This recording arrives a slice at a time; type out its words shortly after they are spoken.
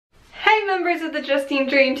members of the Justine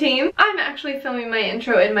Dream Team. I'm actually filming my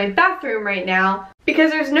intro in my bathroom right now because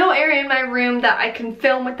there's no area in my room that I can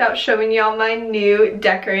film without showing y'all my new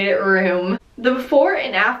decorated room. The before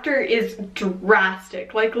and after is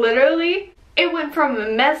drastic. Like literally, it went from a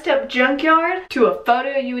messed up junkyard to a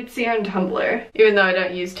photo you would see on Tumblr. Even though I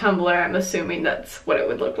don't use Tumblr, I'm assuming that's what it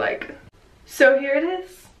would look like. So here it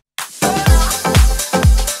is.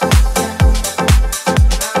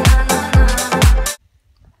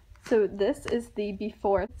 So this is the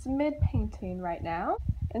before. It's mid-painting right now.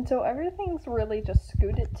 And so everything's really just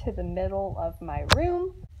scooted to the middle of my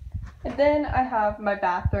room. And then I have my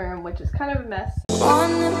bathroom, which is kind of a mess.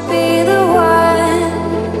 Wanna be the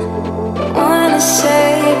one, wanna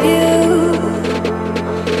save you.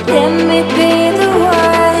 Let me be the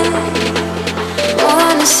one,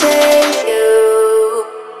 wanna save you.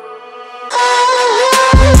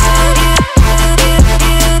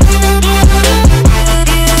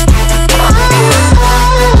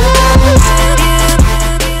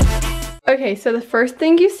 Okay, so the first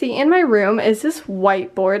thing you see in my room is this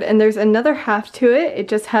whiteboard, and there's another half to it. It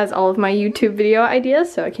just has all of my YouTube video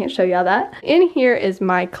ideas, so I can't show y'all that. In here is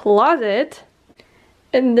my closet,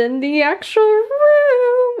 and then the actual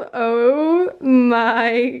room. Oh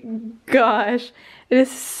my gosh, it is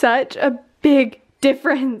such a big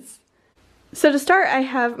difference. So to start, I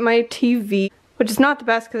have my TV, which is not the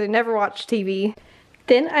best because I never watch TV.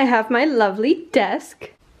 Then I have my lovely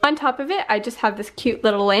desk. On top of it, I just have this cute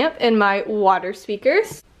little lamp and my water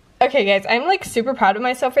speakers. Okay guys, I'm like super proud of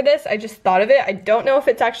myself for this. I just thought of it. I don't know if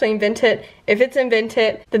it's actually invented. If it's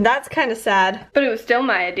invented, then that's kind of sad, but it was still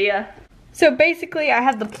my idea. So basically I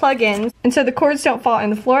have the plug-ins, and so the cords don't fall on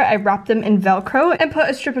the floor. I wrap them in Velcro and put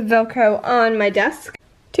a strip of Velcro on my desk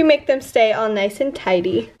to make them stay all nice and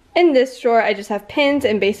tidy. In this drawer, I just have pens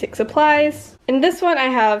and basic supplies. In this one, I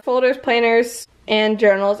have folders, planners, and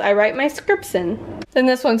journals I write my scripts in. Then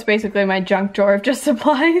this one's basically my junk drawer of just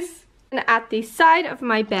supplies. And at the side of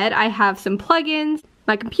my bed, I have some plugins,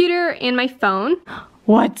 my computer, and my phone.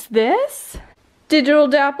 What's this? Digital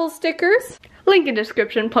Dapples stickers. Link in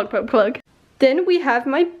description, plug, plug, plug. Then we have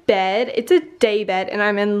my bed. It's a day bed, and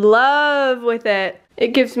I'm in love with it. It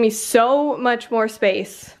gives me so much more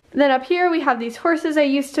space. Then up here, we have these horses I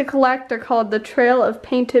used to collect. They're called the Trail of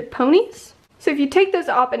Painted Ponies. So if you take this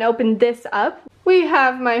off and open this up, we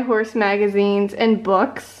have my horse magazines and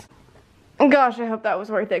books. And gosh, I hope that was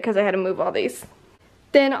worth it because I had to move all these.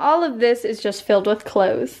 Then all of this is just filled with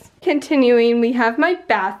clothes. Continuing, we have my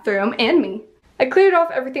bathroom and me. I cleared off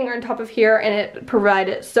everything on top of here and it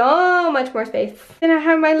provided so much more space. Then I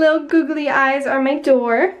have my little googly eyes on my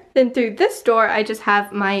door. Then through this door, I just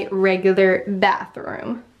have my regular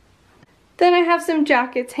bathroom. Then I have some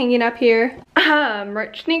jackets hanging up here.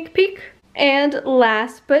 Merch sneak peek. And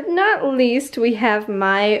last but not least, we have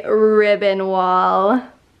my ribbon wall.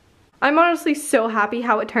 I'm honestly so happy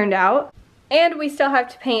how it turned out. And we still have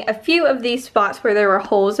to paint a few of these spots where there were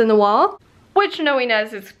holes in the wall, which knowing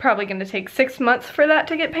us, it's probably going to take 6 months for that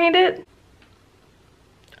to get painted.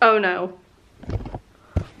 Oh no.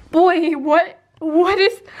 Boy, what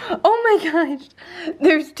is, oh my gosh,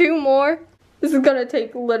 there's 2 more. This is gonna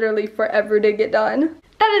take literally forever to get done.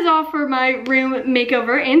 That is all for my room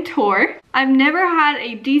makeover and tour. I've never had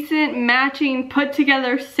a decent, matching, put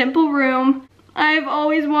together, simple room. I've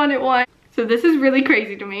always wanted one. So this is really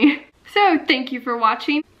crazy to me. So thank you for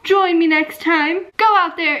watching. Join me next time. Go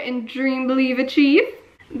out there and dream, believe, achieve.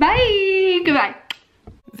 Bye. Goodbye.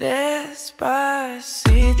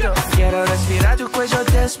 Despacito, quiero respirar tu cuello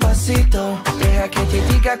despacito. Deja que te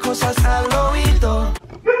diga cosas al oído.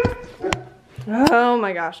 Oh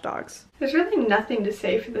my gosh, dogs. There's really nothing to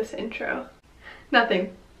say for this intro.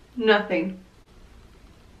 Nothing. Nothing.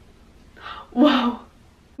 Whoa.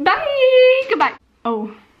 Bye. Goodbye.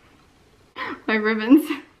 Oh. My ribbons.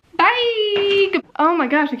 Bye. Oh my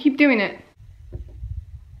gosh, I keep doing it.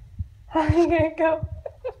 I'm gonna go.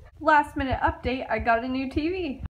 Last minute update, I got a new TV.